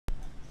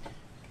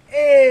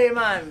Hey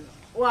man,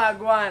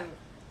 wagwan,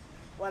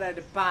 what at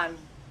the pan?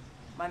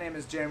 My name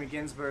is Jeremy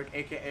Ginsburg,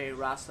 aka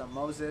Rasta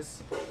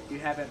Moses. If you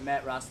haven't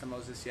met Rasta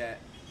Moses yet,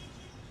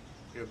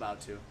 you're about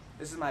to.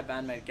 This is my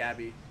bandmate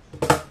Gabby.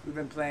 We've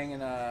been playing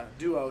in a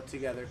duo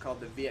together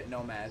called the Viet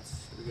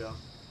Nomads. Here we go.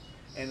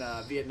 In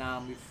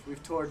Vietnam,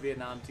 we've toured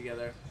Vietnam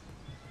together,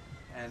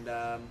 and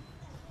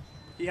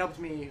he helped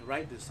me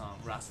write this song,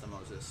 Rasta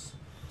Moses.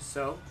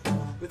 So,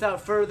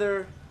 without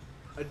further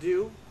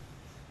ado,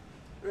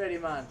 ready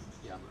man?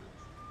 Yeah, man.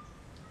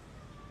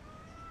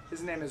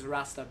 His name is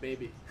Rasta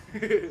Baby.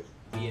 Yeah,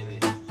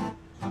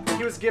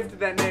 He was gifted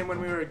that name when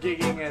we were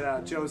gigging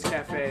at Joe's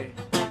Cafe.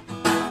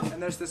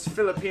 And there's this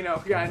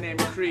Filipino guy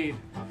named Creed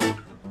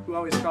who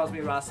always calls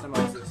me Rasta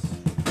Moses.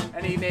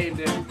 And he named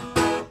him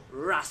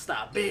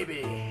Rasta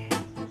Baby.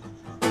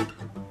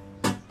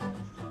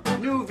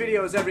 New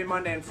videos every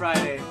Monday and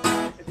Friday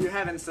if you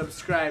haven't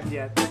subscribed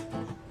yet.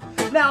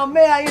 Now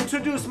may I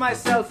introduce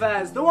myself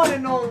as the one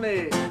and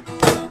only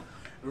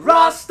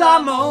Rasta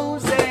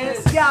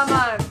Moses. Yeah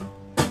man,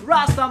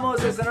 Rasta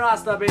Moses and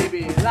Rasta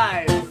Baby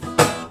live.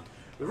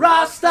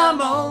 Rasta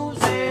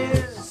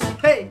Moses.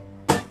 Hey,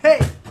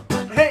 hey,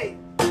 hey.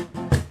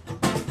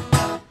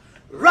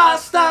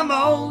 Rasta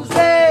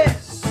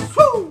Moses.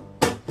 Woo!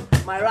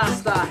 My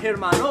Rasta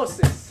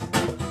hermanosis.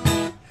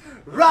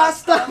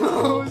 Rasta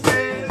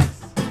Moses.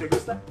 ¿Te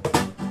gusta?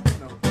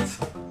 No.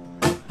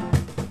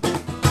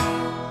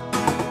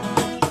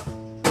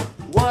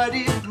 What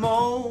if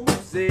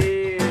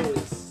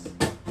Moses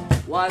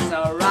was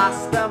a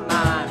Rasta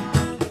man?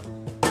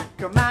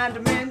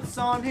 Commandments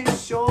on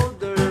his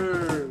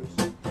shoulders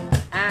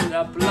and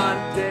a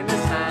blunt in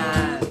his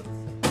hand.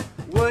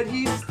 Would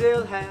he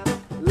still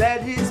have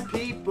led his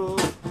people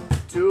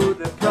to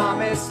the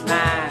promised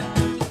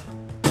land?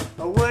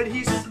 Or would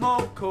he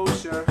smoke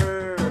kosher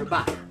herb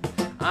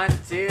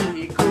until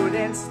he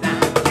couldn't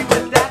stand? He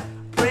would have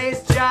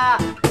praised Jah,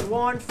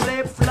 worn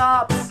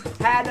flip-flops,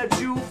 had a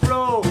Jew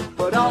fro,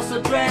 but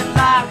also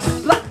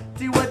dreadlocks.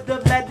 He would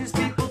have led his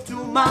people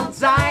to Mount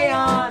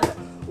Zion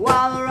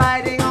while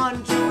riding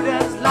on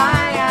Judah's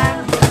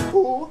lion.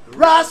 Ooh,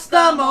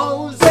 Rasta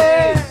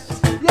Moses.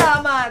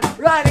 Yeah man,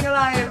 riding a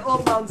lion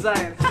up Mount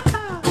Zion.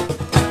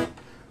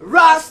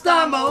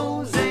 Rasta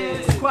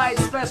Moses, quite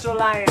special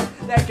lion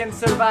that can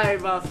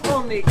survive off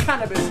only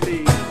cannabis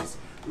leaves.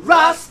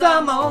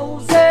 Rasta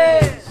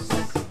Moses,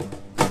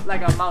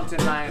 like a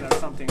mountain lion or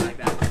something like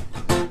that.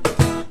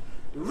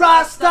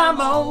 Rasta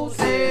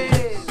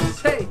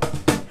Moses, hey,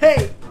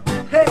 hey,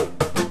 hey.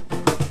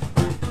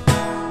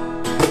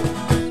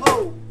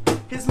 Oh,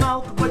 his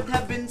mouth would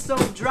have been so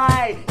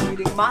dry,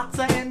 eating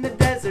matzah in the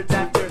desert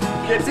after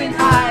getting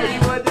high. He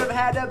would have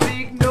had a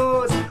big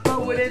nose,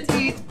 but wouldn't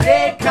eat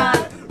bacon.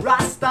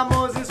 Rasta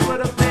Moses would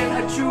have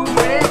been a true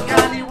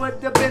American. He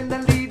would have been the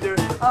leader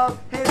of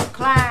his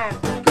clan.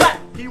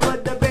 He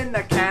would have been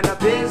a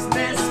cannabis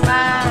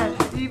businessman.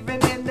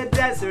 Even in the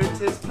desert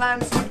his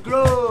plants would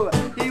grow.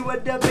 He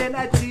would have been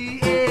a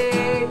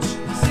THCEO.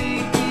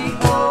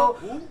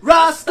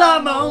 Rasta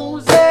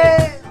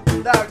Moses,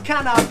 the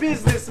cannabis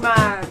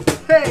businessman.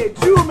 Hey,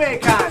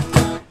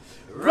 Jamaican.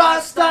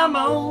 Rasta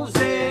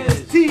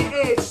Moses,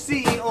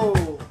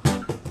 THCEO,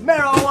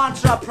 marijuana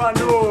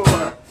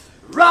entrepreneur.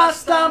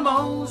 Rasta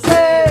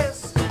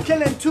Moses,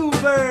 killing 2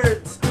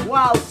 birds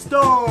while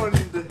stoned.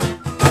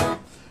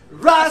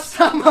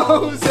 Rasta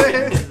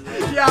Moses.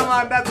 Yeah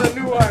man, that's a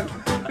new one.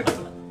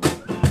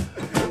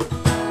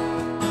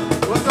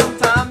 Well,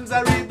 sometimes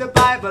I read the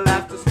Bible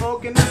after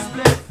smoking a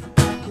spliff,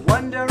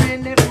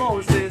 wondering if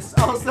Moses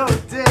also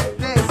did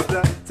this.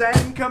 The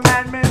 10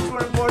 commandments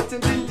were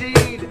important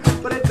indeed,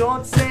 but it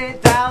don't say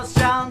thou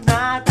shalt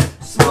not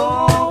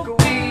smoke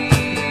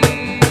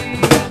weed.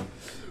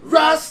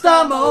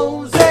 Rasta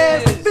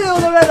Moses, feel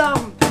the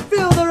rhythm,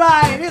 feel the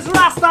ride, it's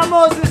Rasta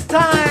Moses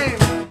time.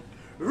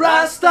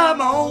 Rasta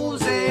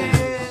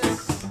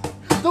Moses,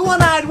 the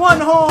one-eyed,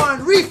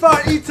 one-horn,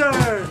 reefer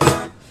eater.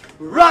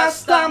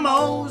 Rasta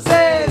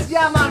Moses,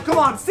 yeah man, come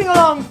on, sing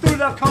along through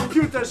the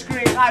computer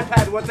screen,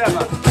 iPad,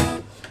 whatever.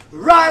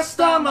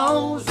 Rasta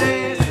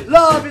Moses,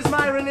 love is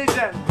my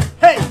religion.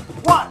 Hey,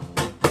 1,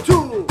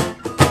 2.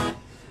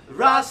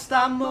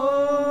 Rasta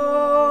Moses.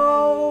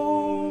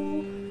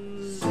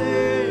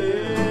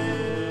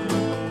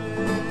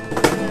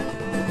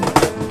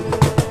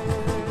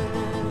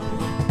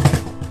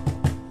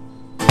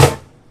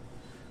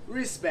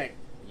 Respect.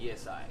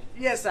 yes, I.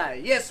 Yes I,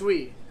 yes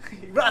we.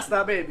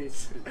 Rasta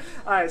babies.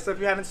 Alright, so if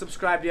you haven't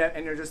subscribed yet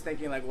and you're just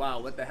thinking like, wow,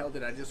 what the hell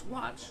did I just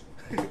watch?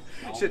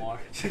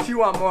 If you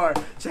want more,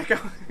 check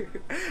out,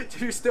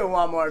 if you still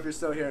want more, if you're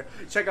still here,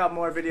 check out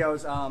more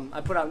videos.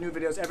 I put out new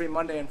videos every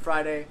Monday and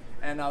Friday,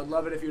 and I would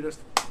love it if you just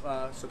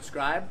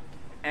subscribe.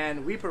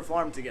 And we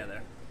performed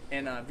together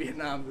in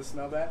Vietnam. The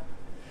smell that?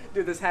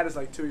 Dude, this hat is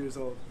like 2 years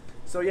old.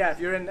 So yeah, if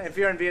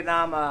you're in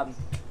Vietnam,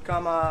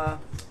 come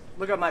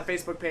look up my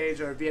Facebook page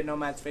or Viet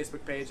Nomads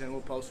Facebook page, and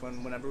we'll post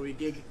whenever we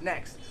gig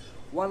next.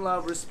 One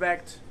love,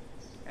 respect,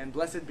 and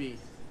blessed be.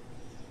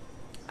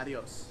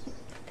 Adios.